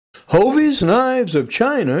Hovey's Knives of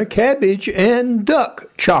China, Cabbage, and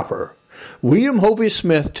Duck Chopper. William Hovey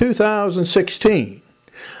Smith, 2016.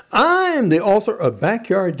 I'm the author of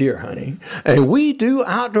Backyard Deer Hunting, and we do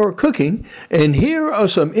outdoor cooking, and here are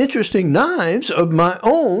some interesting knives of my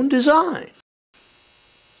own design.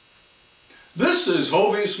 This is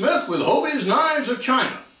Hovey Smith with Hovey's Knives of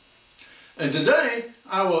China, and today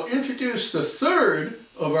I will introduce the third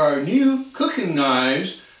of our new cooking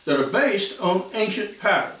knives that are based on ancient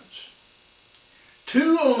patterns.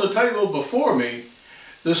 Two on the table before me.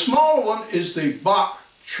 The smaller one is the bok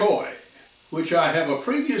choy, which I have a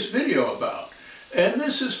previous video about, and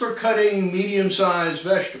this is for cutting medium-sized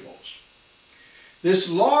vegetables. This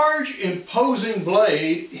large imposing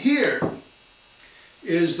blade here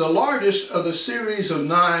is the largest of the series of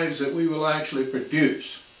knives that we will actually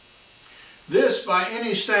produce. This, by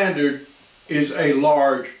any standard, is a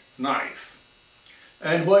large knife,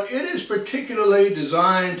 and what it is particularly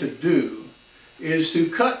designed to do is to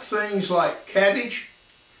cut things like cabbage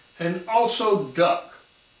and also duck.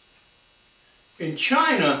 In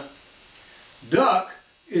China, duck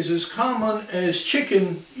is as common as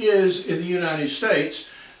chicken is in the United States,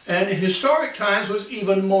 and in historic times was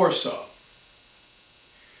even more so.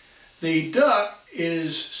 The duck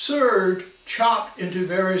is served chopped into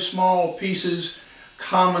very small pieces,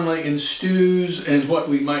 commonly in stews and what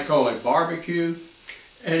we might call a barbecue,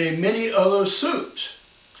 and in many other soups.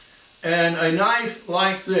 And a knife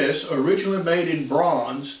like this, originally made in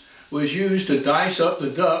bronze, was used to dice up the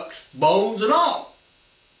duck's bones and all.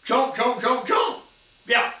 Chomp, chomp, chomp, chomp.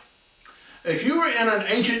 Yeah. If you were in an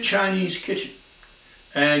ancient Chinese kitchen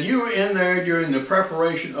and you were in there during the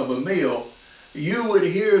preparation of a meal, you would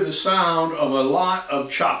hear the sound of a lot of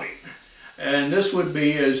chopping. And this would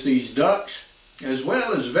be as these ducks, as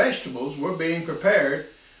well as vegetables, were being prepared,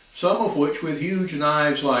 some of which with huge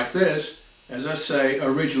knives like this, as I say,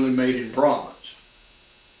 originally made in bronze.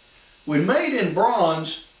 When made in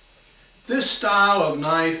bronze, this style of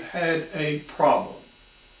knife had a problem.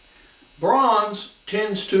 Bronze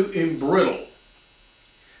tends to embrittle,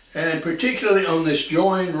 and particularly on this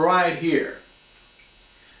joint right here.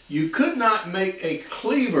 You could not make a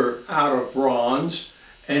cleaver out of bronze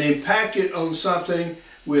and impact it on something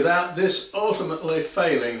without this ultimately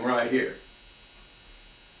failing right here.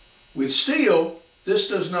 With steel, this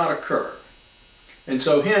does not occur. And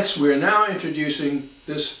so hence we're now introducing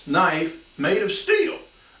this knife made of steel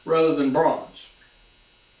rather than bronze.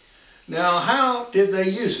 Now, how did they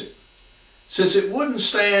use it? Since it wouldn't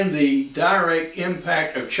stand the direct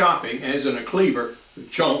impact of chopping, as in a cleaver,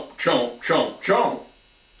 chomp, chomp, chomp, chomp,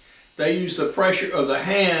 they used the pressure of the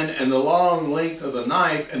hand and the long length of the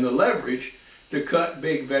knife and the leverage to cut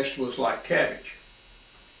big vegetables like cabbage.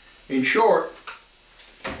 In short,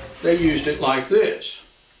 they used it like this.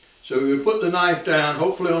 So you would put the knife down,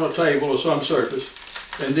 hopefully on a table or some surface,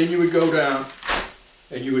 and then you would go down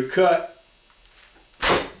and you would cut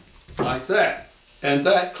like that. And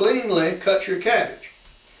that cleanly cuts your cabbage.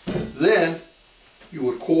 Then you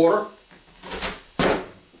would quarter,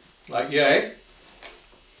 like yay.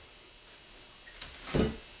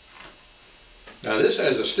 Now this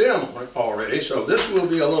has a stem on it already, so this will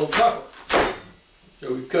be a little tougher.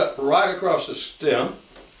 So we cut right across the stem.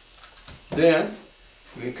 Then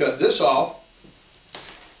we can cut this off,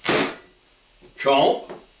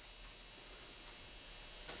 chomp,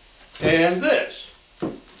 and this,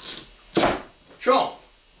 chomp.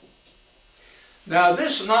 Now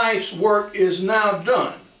this knife's work is now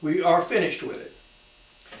done. We are finished with it.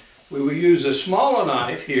 We will use a smaller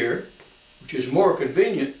knife here, which is more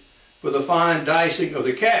convenient for the fine dicing of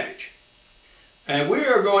the cabbage. And we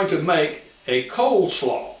are going to make a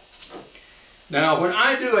coleslaw. Now when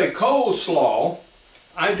I do a coleslaw,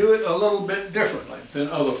 I do it a little bit differently than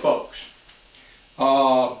other folks.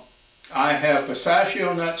 I have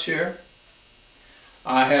pistachio nuts here.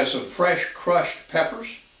 I have some fresh crushed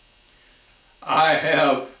peppers. I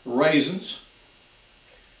have raisins,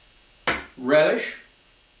 relish,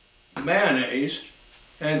 mayonnaise,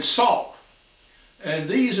 and salt. And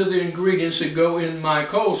these are the ingredients that go in my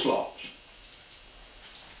coleslaws.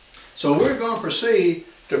 So we're going to proceed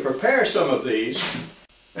to prepare some of these,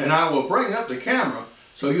 and I will bring up the camera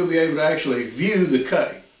so you'll be able to actually view the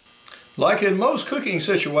cutting. Like in most cooking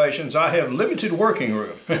situations, I have limited working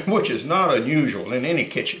room, which is not unusual in any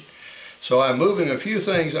kitchen. So I'm moving a few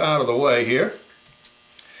things out of the way here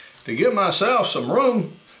to give myself some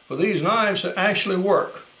room for these knives to actually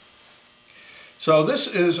work. So this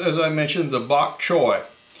is, as I mentioned, the bok choy.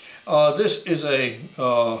 This is a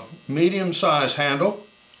medium-sized handle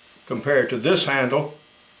compared to this handle,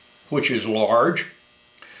 which is large.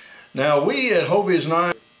 Now we at Hovey's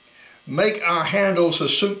Knives make our handles to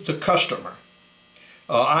suit the customer.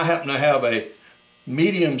 I happen to have a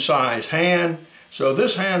medium-sized hand, so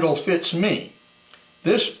this handle fits me.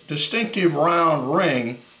 This distinctive round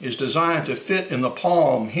ring is designed to fit in the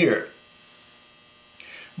palm here.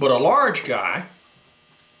 But a large guy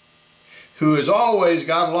who has always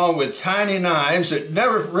got along with tiny knives that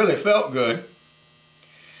never really felt good,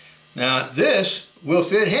 now this will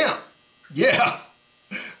fit him. Yeah,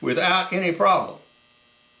 without any problem.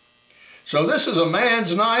 So this is a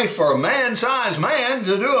man's knife for a man-sized man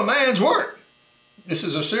to do a man's work. This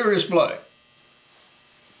is a serious blade.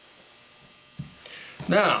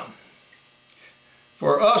 Now,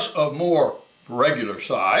 for us of more regular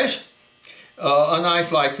size, a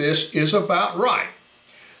knife like this is about right.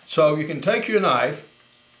 So you can take your knife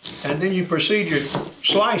and then you proceed your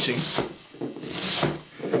slicing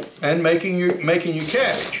and making your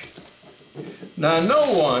cabbage. Now no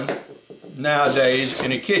one nowadays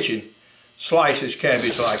in a kitchen slices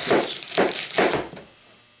cabbage like this.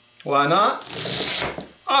 Why not?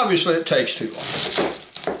 Obviously it takes too long.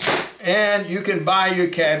 And you can buy your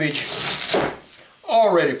cabbage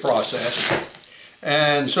already processed.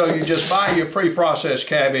 And so you just buy your pre-processed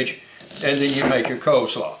cabbage and then you make your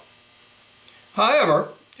coleslaw. However,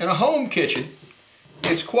 in a home kitchen,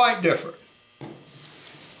 it's quite different.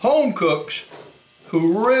 Home cooks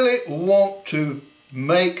who really want to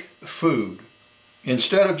make food,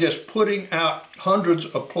 instead of just putting out hundreds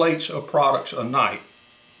of plates of products a night,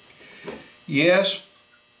 yes,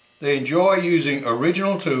 they enjoy using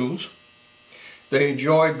original tools. They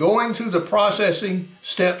enjoy going through the processing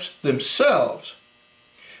steps themselves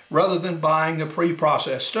rather than buying the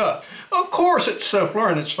pre-processed stuff. Of course it's simpler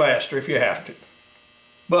and it's faster if you have to.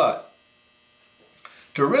 But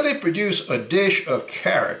to really produce a dish of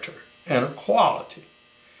character and of quality,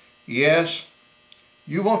 yes,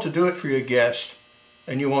 you want to do it for your guest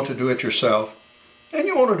and you want to do it yourself and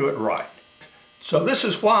you want to do it right. So this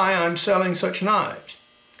is why I'm selling such knives,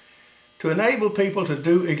 to enable people to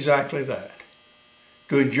do exactly that,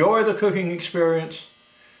 to enjoy the cooking experience,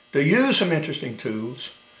 to use some interesting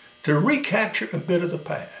tools, to recapture a bit of the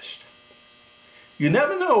past. You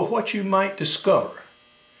never know what you might discover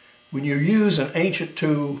when you use an ancient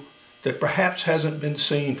tool that perhaps hasn't been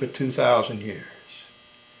seen for 2,000 years.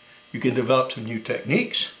 You can develop some new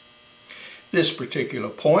techniques. This particular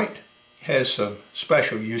point has some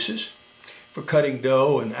special uses for cutting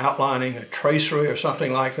dough and outlining a tracery or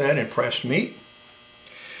something like that in pressed meat,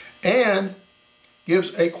 and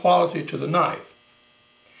gives a quality to the knife.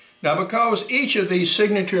 Now, because each of these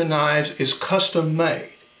signature knives is custom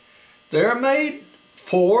made, they're made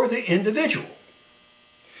for the individual.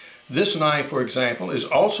 This knife, for example, is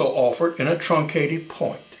also offered in a truncated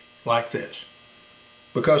point, like this,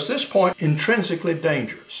 because this point is intrinsically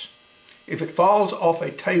dangerous. If it falls off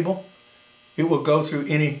a table, it will go through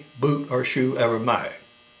any boot or shoe ever made,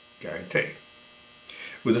 guaranteed.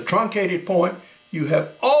 With a truncated point, you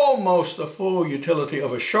have almost the full utility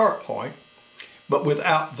of a sharp point, but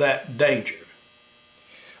without that danger.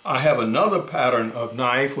 I have another pattern of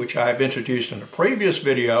knife which I have introduced in a previous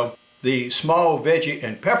video, the small veggie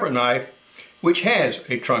and pepper knife, which has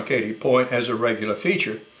a truncated point as a regular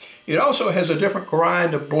feature. It also has a different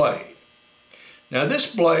grind of blade. Now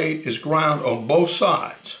this blade is ground on both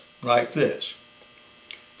sides, like this.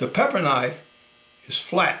 The pepper knife is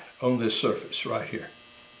flat on this surface right here,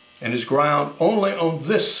 and is ground only on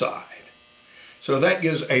this side. So that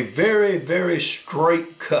gives a very, very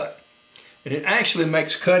straight cut. And it actually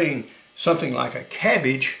makes cutting something like a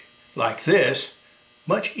cabbage like this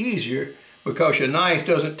much easier, because your knife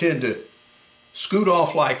doesn't tend to scoot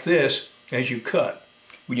off like this as you cut.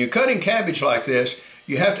 When you're cutting cabbage like this,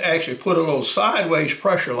 you have to actually put a little sideways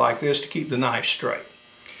pressure like this to keep the knife straight.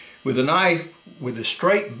 With a knife with a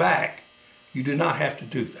straight back, you do not have to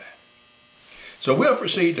do that. So we'll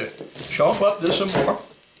proceed to chop up this some more.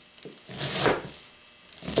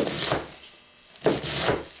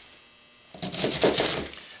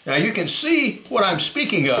 Now you can see what I'm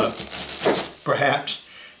speaking of, perhaps.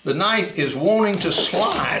 The knife is wanting to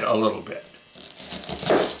slide a little bit.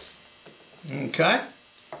 Okay?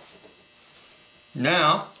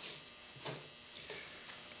 Now,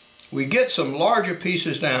 we get some larger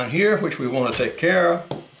pieces down here which we want to take care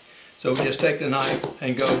of. So we just take the knife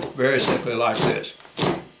and go very simply like this.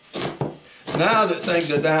 Now that things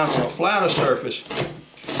are down on a flatter surface,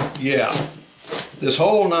 yeah, this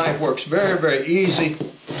whole knife works very, very easy.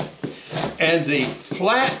 And the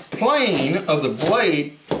flat plane of the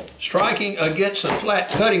blade striking against the flat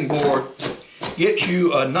cutting board gets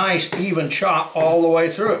you a nice even chop all the way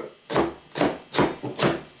through.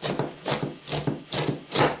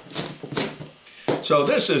 So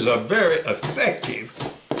this is a very effective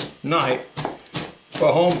knife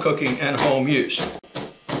for home cooking and home use.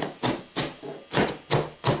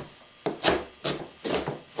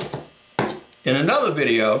 In another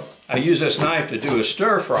video, I use this knife to do a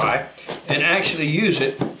stir fry and actually use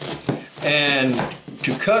it and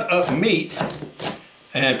to cut up meat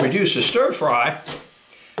and produce a stir fry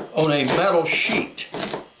on a metal sheet.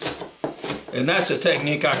 And that's a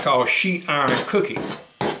technique I call sheet iron cooking.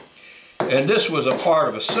 And this was a part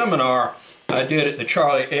of a seminar I did at the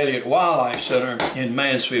Charlie Elliott Wildlife Center in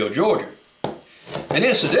Mansfield, Georgia. And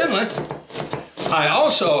incidentally, I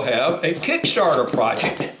also have a Kickstarter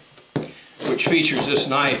project which features this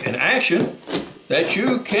knife in action that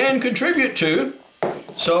you can contribute to,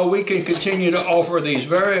 so we can continue to offer these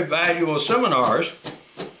very valuable seminars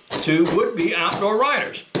to would-be outdoor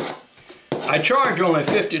writers. I charge only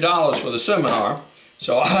 $50 for the seminar,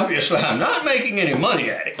 so obviously I'm not making any money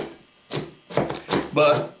at it,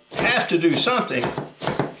 but have to do something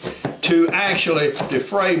to actually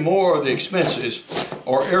defray more of the expenses,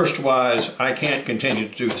 or erstwise I can't continue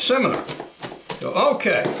to do the seminar. So,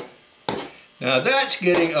 okay, now that's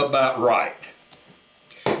getting about right.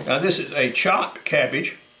 Now this is a chopped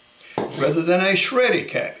cabbage rather than a shredded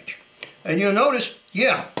cabbage. And you'll notice,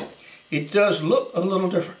 yeah, it does look a little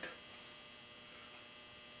different.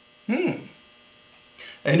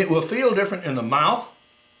 And it will feel different in the mouth.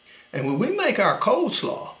 And when we make our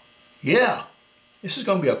coleslaw, yeah, this is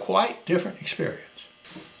going to be a quite different experience.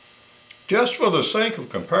 Just for the sake of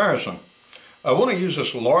comparison, I want to use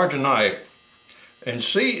this larger knife and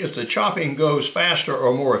see if the chopping goes faster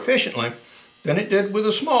or more efficiently than it did with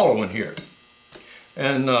a smaller one here.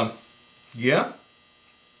 And yeah,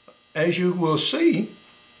 as you will see,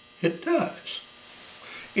 it does.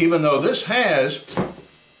 Even though this has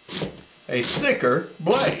a thicker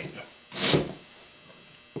blade.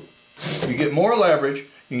 You get more leverage.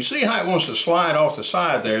 You can see how it wants to slide off the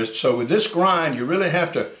side there. So with this grind, you really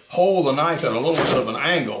have to hold the knife at a little bit of an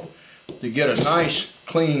angle to get a nice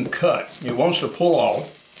clean cut. It wants to pull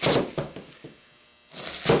off.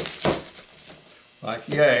 Like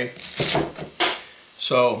yay.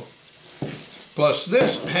 So, plus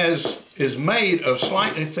this is made of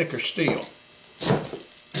slightly thicker steel.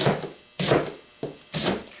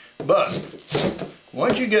 But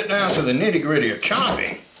once you get down to the nitty-gritty of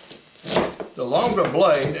chopping, the longer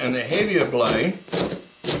blade and the heavier blade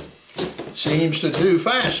seems to do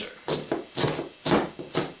faster.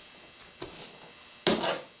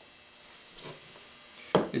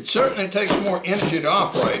 It certainly takes more energy to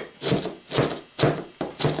operate.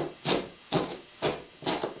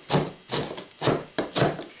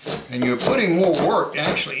 And you're putting more work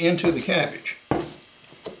actually into the cabbage.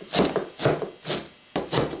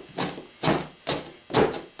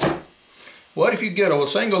 What if you get a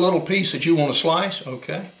single little piece that you want to slice?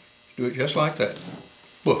 Okay, do it just like that.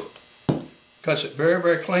 Woof. Cuts it very,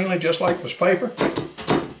 very cleanly, just like it was paper.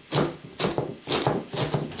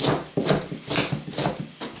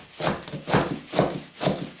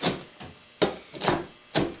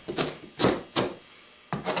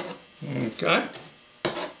 Okay.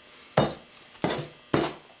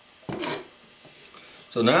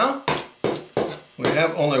 So now we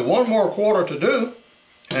have only one more quarter to do,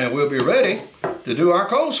 and we'll be ready to do our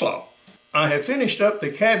coleslaw. I have finished up the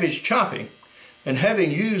cabbage chopping, and having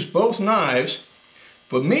used both knives,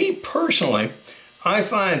 for me personally, I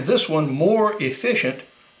find this one more efficient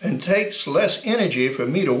and takes less energy for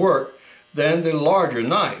me to work than the larger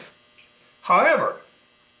knife. However,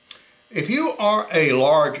 if you are a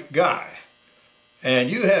large guy and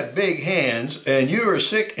you have big hands and you are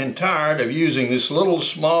sick and tired of using this little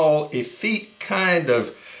small effete kind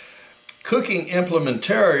of cooking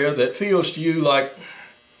implementaria that feels to you like,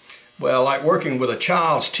 well, like working with a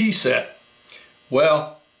child's tea set,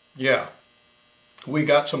 well, yeah, we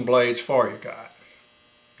got some blades for you guys.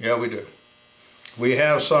 Yeah, we do. We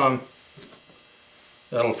have some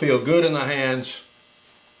that'll feel good in the hands,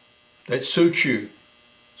 that suit you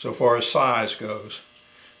so far as size goes,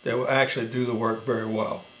 that will actually do the work very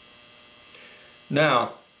well.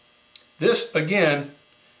 Now, this again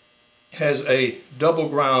has a double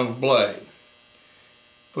ground blade.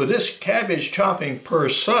 For this cabbage chopping per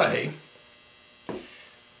se,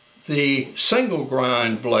 the single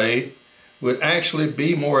grind blade would actually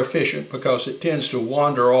be more efficient because it tends to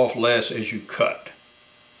wander off less as you cut.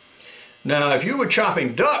 Now, if you were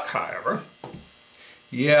chopping duck, however,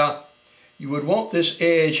 yeah, you would want this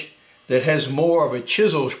edge that has more of a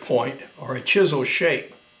chisel point or a chisel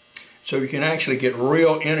shape, so you can actually get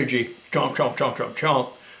real energy, chomp, chomp, chomp, chomp, chomp,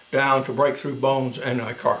 down to break through bones and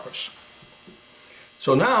a carcass.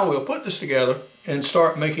 So now we'll put this together and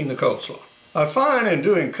start making the coleslaw. I find in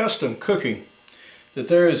doing custom cooking that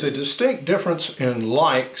there is a distinct difference in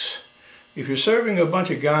likes if you're serving a bunch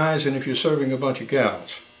of guys and if you're serving a bunch of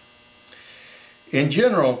gals. In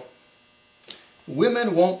general,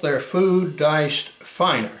 women want their food diced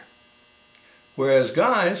finer, whereas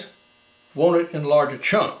guys want it in larger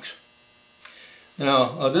chunks.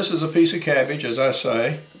 Now, this is a piece of cabbage, as I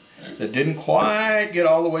say, that didn't quite get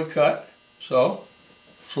all the way cut. So,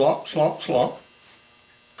 slump, slump, slump,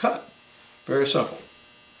 cut. Very simple.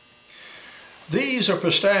 These are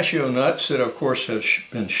pistachio nuts that, of course, have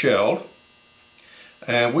been shelled.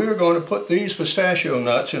 And we're going to put these pistachio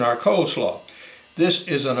nuts in our coleslaw. This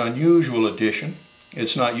is an unusual addition.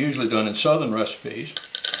 It's not usually done in southern recipes.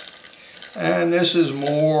 And this is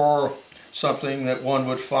more something that one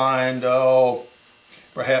would find,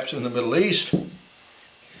 perhaps in the Middle East.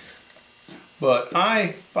 But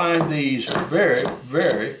I find these very,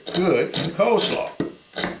 very good in coleslaw.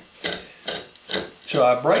 So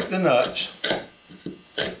I break the nuts.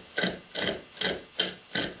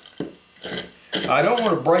 I don't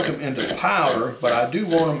want to break them into powder, but I do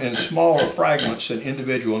want them in smaller fragments than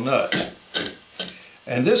individual nuts.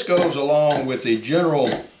 And this goes along with the general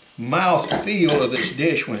mouth feel of this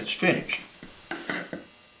dish when it's finished.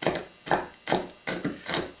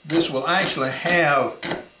 This will actually have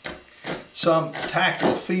some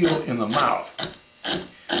tactile feel in the mouth.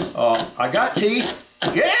 I got teeth.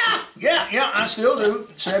 Yeah, I still do.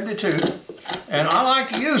 72. And I like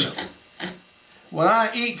to use them. When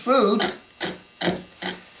I eat food,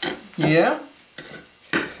 yeah,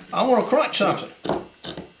 I want to crunch something.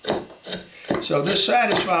 So this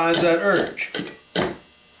satisfies that urge.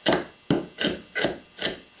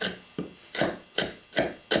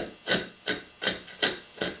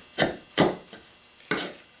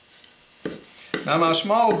 Now my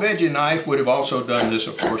small veggie knife would have also done this,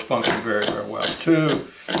 of course, functioned very, very well too.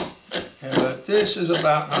 But this is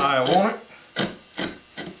about how I want it.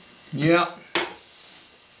 Yeah.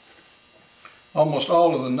 Almost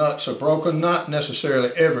all of the nuts are broken, not necessarily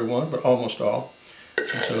everyone, but almost all. And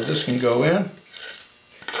so this can go in.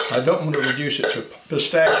 I don't want to reduce it to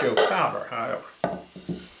pistachio powder, however.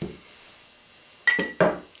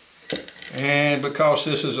 And because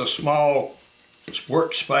this is a small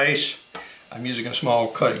workspace, I'm using a small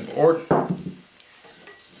cutting board.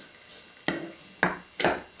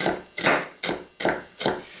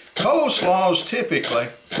 Coleslaws typically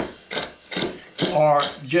are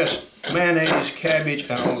just mayonnaise, cabbage,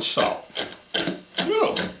 and a little salt.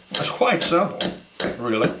 No, that's quite simple,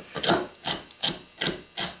 really.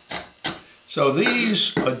 So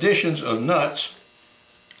these additions of nuts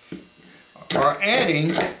are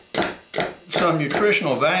adding some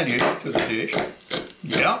nutritional value to the dish.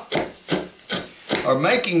 Yeah. Are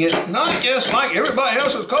making it not just like everybody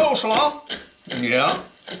else's coleslaw. Yeah.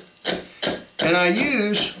 And I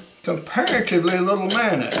use comparatively little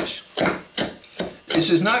mayonnaise. This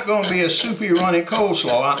is not going to be a soupy, runny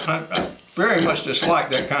coleslaw. I very much dislike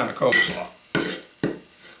that kind of coleslaw.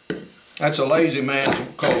 That's a lazy man's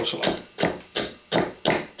coleslaw.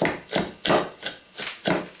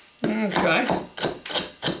 Okay.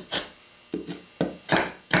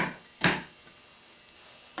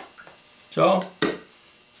 So,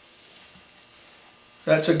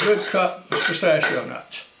 that's a good cup of pistachio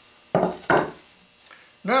nuts.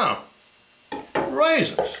 Now,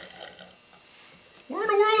 raisins. Where in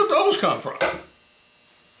the world did those come from?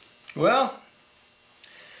 Well,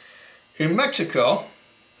 in Mexico,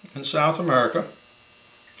 in South America,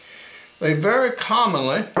 they very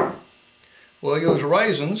commonly will use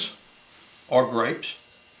raisins or grapes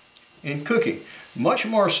in cooking, much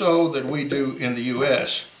more so than we do in the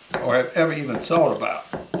U.S. or have ever even thought about.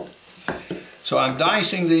 So I'm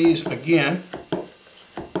dicing these again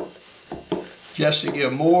just to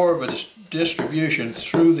give more of a distribution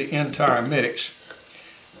through the entire mix.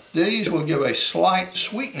 These will give a slight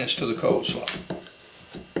sweetness to the coleslaw.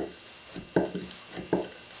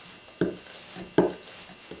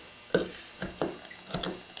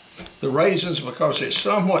 The raisins, because they're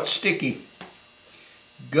somewhat sticky,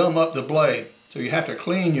 gum up the blade. So you have to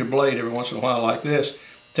clean your blade every once in a while like this.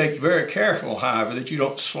 Take very careful, however, that you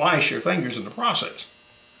don't slice your fingers in the process.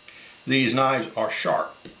 These knives are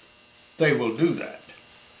sharp. They will do that.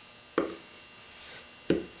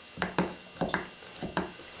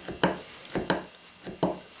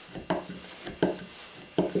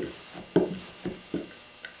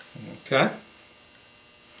 Okay.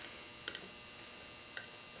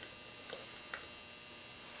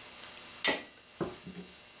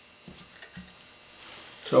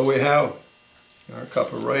 So we have our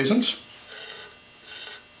cup of raisins,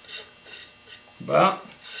 about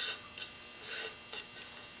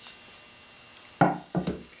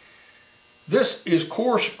this is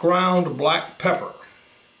coarse ground black pepper.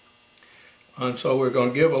 And so we're going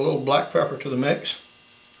to give a little black pepper to the mix.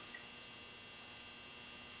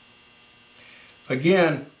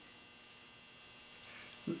 Again,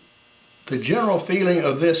 the general feeling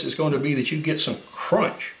of this is going to be that you get some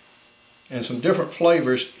crunch and some different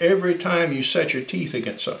flavors every time you set your teeth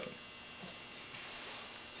against something.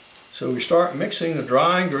 So we start mixing the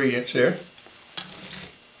dry ingredients here.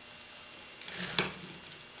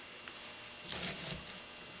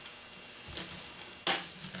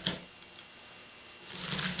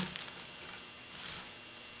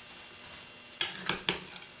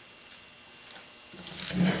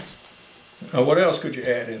 Now what else could you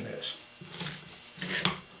add in this?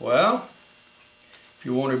 Well, if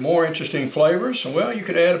you wanted more interesting flavors, well, you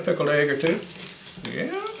could add a pickled egg or two.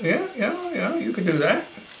 Yeah, you could do that.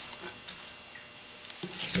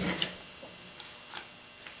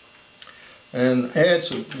 And add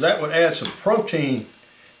some, that would add some protein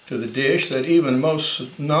to the dish that even most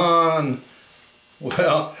even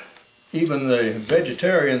the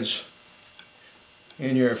vegetarians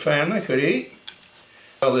in your family could eat.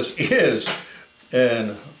 Well, this is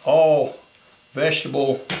an all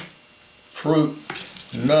vegetable, fruit,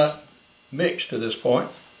 nut mix to this point.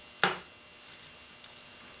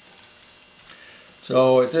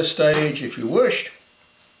 So at this stage, if you wished,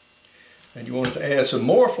 and you wanted to add some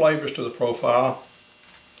more flavors to the profile,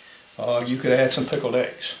 you could add some pickled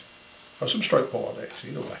eggs, or some straight boiled eggs,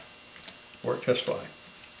 either way. Work just fine.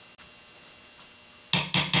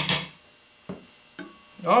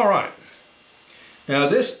 All right. Now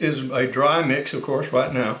this is a dry mix, of course,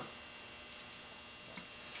 right now.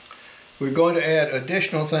 We're going to add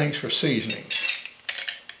additional things for seasoning.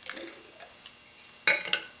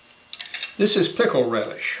 This is pickle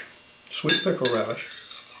relish, sweet pickle relish.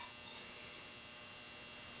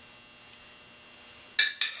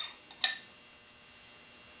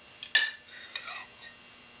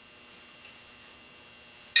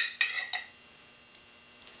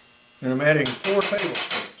 And I'm adding 4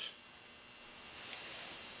 tablespoons.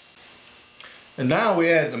 And now we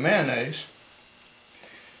add the mayonnaise.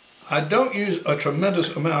 I don't use a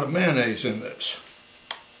tremendous amount of mayonnaise in this.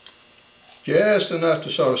 Just enough to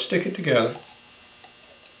sort of stick it together.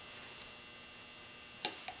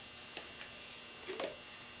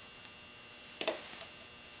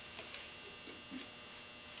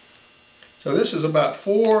 So this is about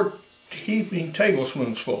 4 heaping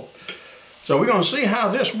tablespoons full. So we're going to see how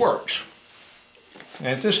this works. And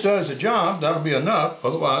if this does the job, that'll be enough.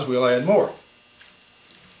 Otherwise, we'll add more.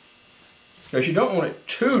 Because you don't want it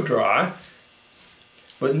too dry,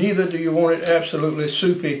 but neither do you want it absolutely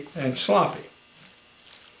soupy and sloppy.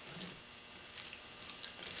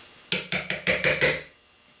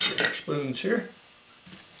 Spoons here.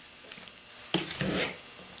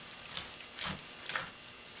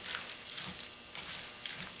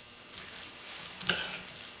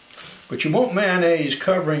 But you want mayonnaise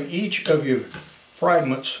covering each of your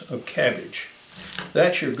fragments of cabbage.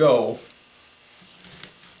 That's your goal.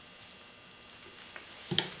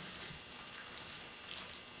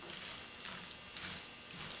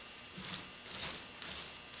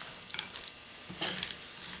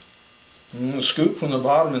 And scoop from the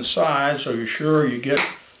bottom and side so you're sure you get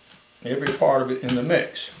every part of it in the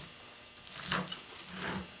mix.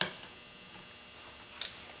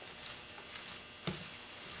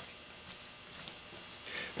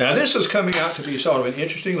 Now this is coming out to be sort of an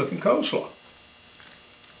interesting looking coleslaw.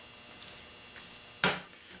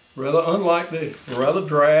 Rather unlike the rather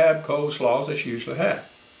drab coleslaws that you usually have.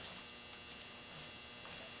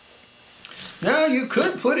 Now you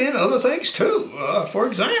could put in other things too. For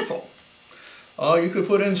example, you could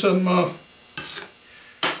put in some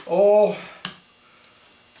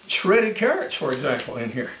shredded carrots, for example,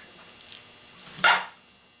 in here.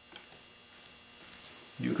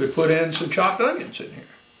 You could put in some chopped onions in here.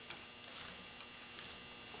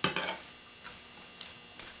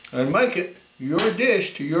 And make it your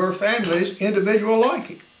dish to your family's individual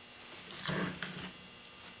liking.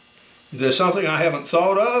 If there's something I haven't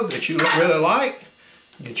thought of that you really like,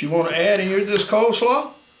 that you want to add in this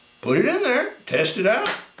coleslaw, put it in there, test it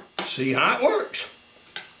out, see how it works.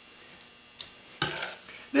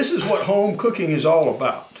 This is what home cooking is all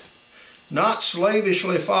about. Not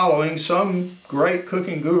slavishly following some great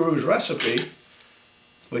cooking guru's recipe,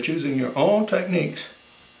 but using your own techniques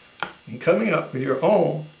and coming up with your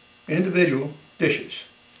own individual dishes.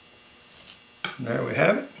 And there we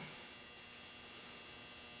have it.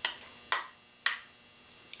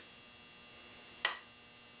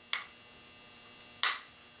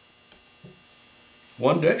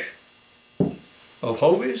 One dish of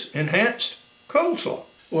Hovey's enhanced coleslaw.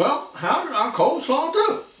 Well, how did our coleslaw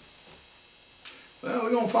do? Well,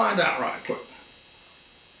 we're going to find out right quick.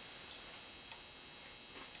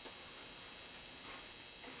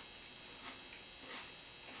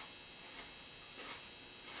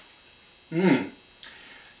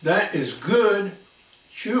 That is good,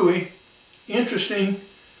 chewy, interesting,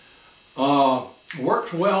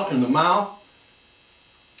 works well in the mouth.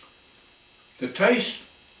 The taste,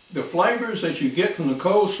 the flavors that you get from the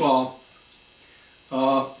coleslaw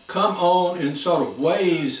come on in sort of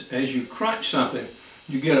waves as you crunch something.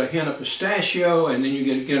 You get a hint of pistachio, and then you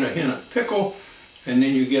get a hint of pickle, and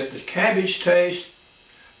then you get the cabbage taste.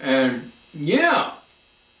 And yeah,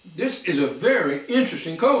 this is a very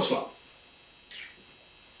interesting coleslaw.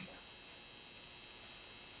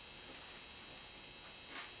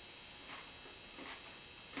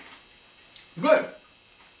 Good.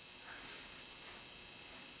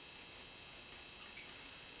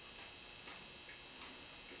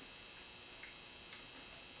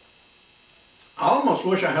 I almost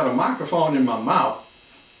wish I had a microphone in my mouth.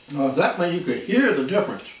 That way you could hear the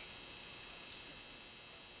difference.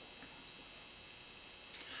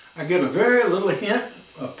 I get a very little hint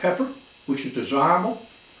of pepper, which is desirable.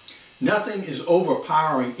 Nothing is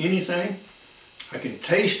overpowering anything. I can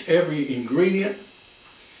taste every ingredient.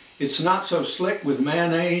 It's not so slick with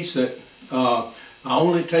mayonnaise that I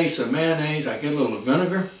only taste the mayonnaise. I get a little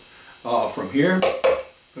vinegar from here,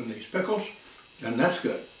 from these pickles, and that's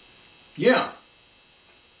good. Yeah,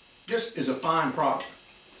 this is a fine product.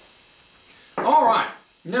 All right,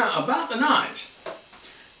 now about the knives.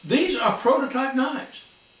 These are prototype knives.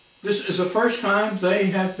 This is the first time they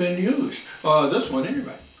have been used. This one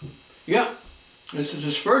anyway. Yeah, this is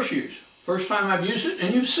its first use. First time I've used it,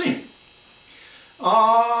 and you've seen it.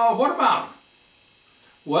 What about them?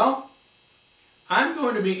 Well, I'm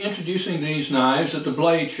going to be introducing these knives at the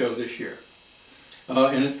Blade Show this year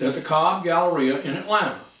at the Cobb Galleria in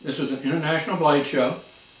Atlanta. This is an international blade show,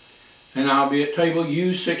 and I'll be at table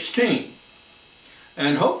U16.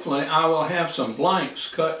 And hopefully I will have some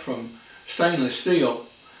blanks cut from stainless steel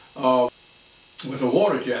with a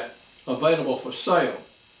water jet available for sale.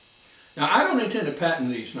 Now, I don't intend to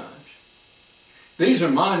patent these knives. These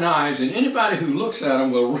are my knives, and anybody who looks at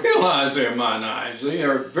them will realize they're my knives. They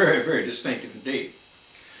are very, very distinctive indeed.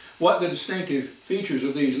 What the distinctive features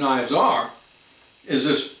of these knives are is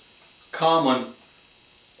this common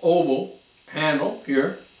oval handle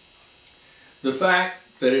here, the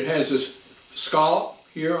fact that it has this scallop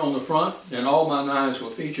here on the front, and all my knives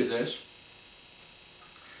will feature this.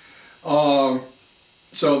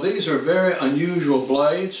 So these are very unusual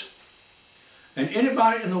blades, and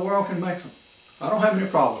anybody in the world can make them. I don't have any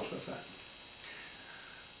problems with that.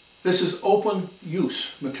 This is open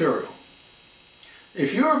use material.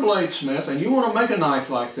 If you're a bladesmith and you want to make a knife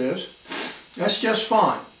like this, that's just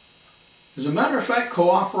fine. As a matter of fact,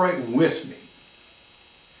 cooperate with me.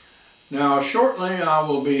 Now, shortly I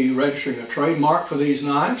will be registering a trademark for these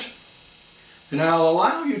knives, and I'll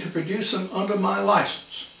allow you to produce them under my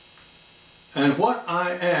license. And what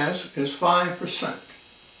I ask is 5%,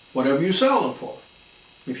 whatever you sell them for.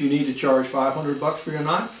 If you need to charge $500 for your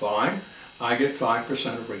knife, fine. I get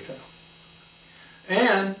 5% of retail.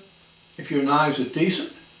 And if your knives are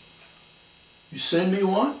decent, you send me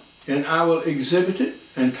one, and I will exhibit it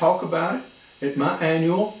and talk about it at my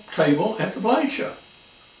annual table at the Blade Show.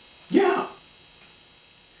 Yeah.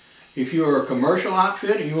 If you're a commercial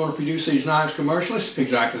outfit and you want to produce these knives commercially, it's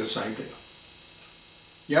exactly the same deal.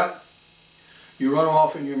 Yep. You run them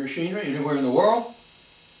off in your machinery anywhere in the world.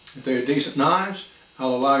 If they're decent knives,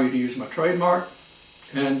 I'll allow you to use my trademark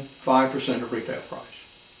and 5% of retail price.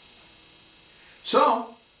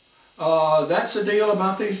 So, that's the deal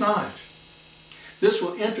about these knives. This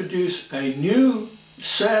will introduce a new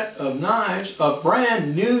set of knives, a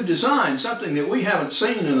brand new design, something that we haven't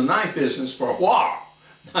seen in the knife business for a while,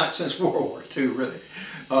 not since World War II really.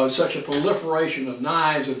 Such a proliferation of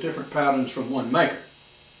knives of different patterns from one maker.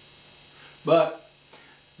 But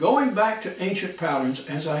going back to ancient patterns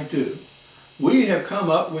as I do, we have come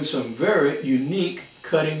up with some very unique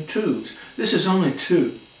cutting tools. This is only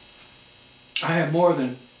two. I have more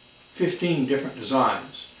than 15 different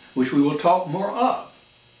designs, which we will talk more of.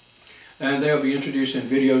 And they'll be introduced in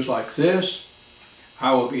videos like this.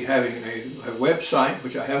 I will be having a website,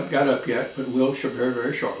 which I haven't got up yet, but will very,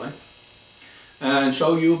 very shortly. And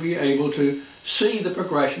so you'll be able to see the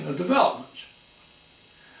progression of developments.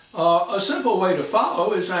 A simple way to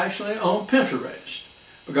follow is actually on Pinterest,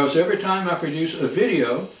 because every time I produce a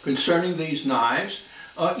video concerning these knives,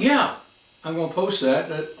 yeah, I'm going to post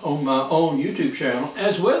that on my own YouTube channel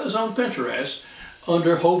as well as on Pinterest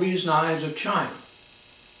under Hovey's Knives of China.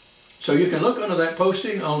 So you can look under that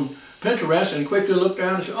posting on Pinterest and quickly look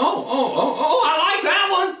down and say, oh, I like that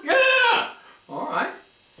one, yeah! All right.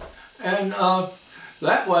 And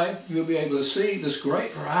that way you'll be able to see this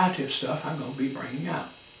great variety of stuff I'm going to be bringing out.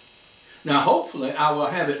 Now hopefully I will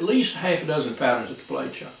have at least half a dozen patterns at the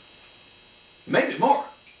blade shop. Maybe more,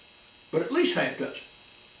 but at least half a dozen.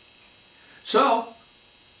 So,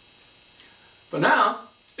 for now,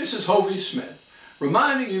 this is Hovey Smith,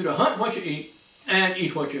 reminding you to hunt what you eat and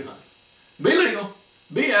eat what you hunt. Be legal,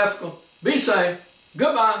 be ethical, be safe,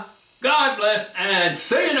 goodbye, God bless, and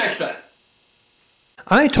see you next time.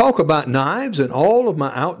 I talk about knives in all of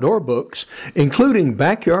my outdoor books, including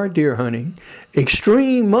backyard deer hunting,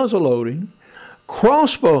 extreme muzzleloading,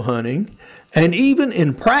 crossbow hunting, and even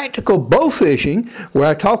in practical bow fishing, where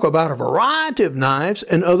I talk about a variety of knives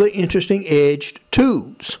and other interesting edged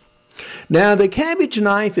tools. Now, the Cabbage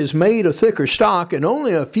knife is made of thicker stock, and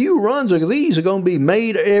only a few runs of these are going to be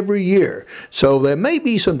made every year, so there may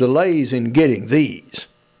be some delays in getting these.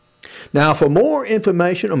 Now, for more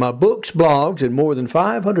information on my books, blogs, and more than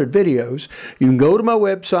 500 videos, you can go to my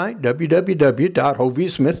website,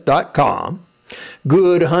 www.hoveysmith.com.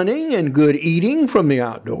 Good hunting and good eating from the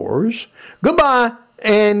outdoors. Goodbye,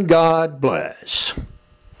 and God bless.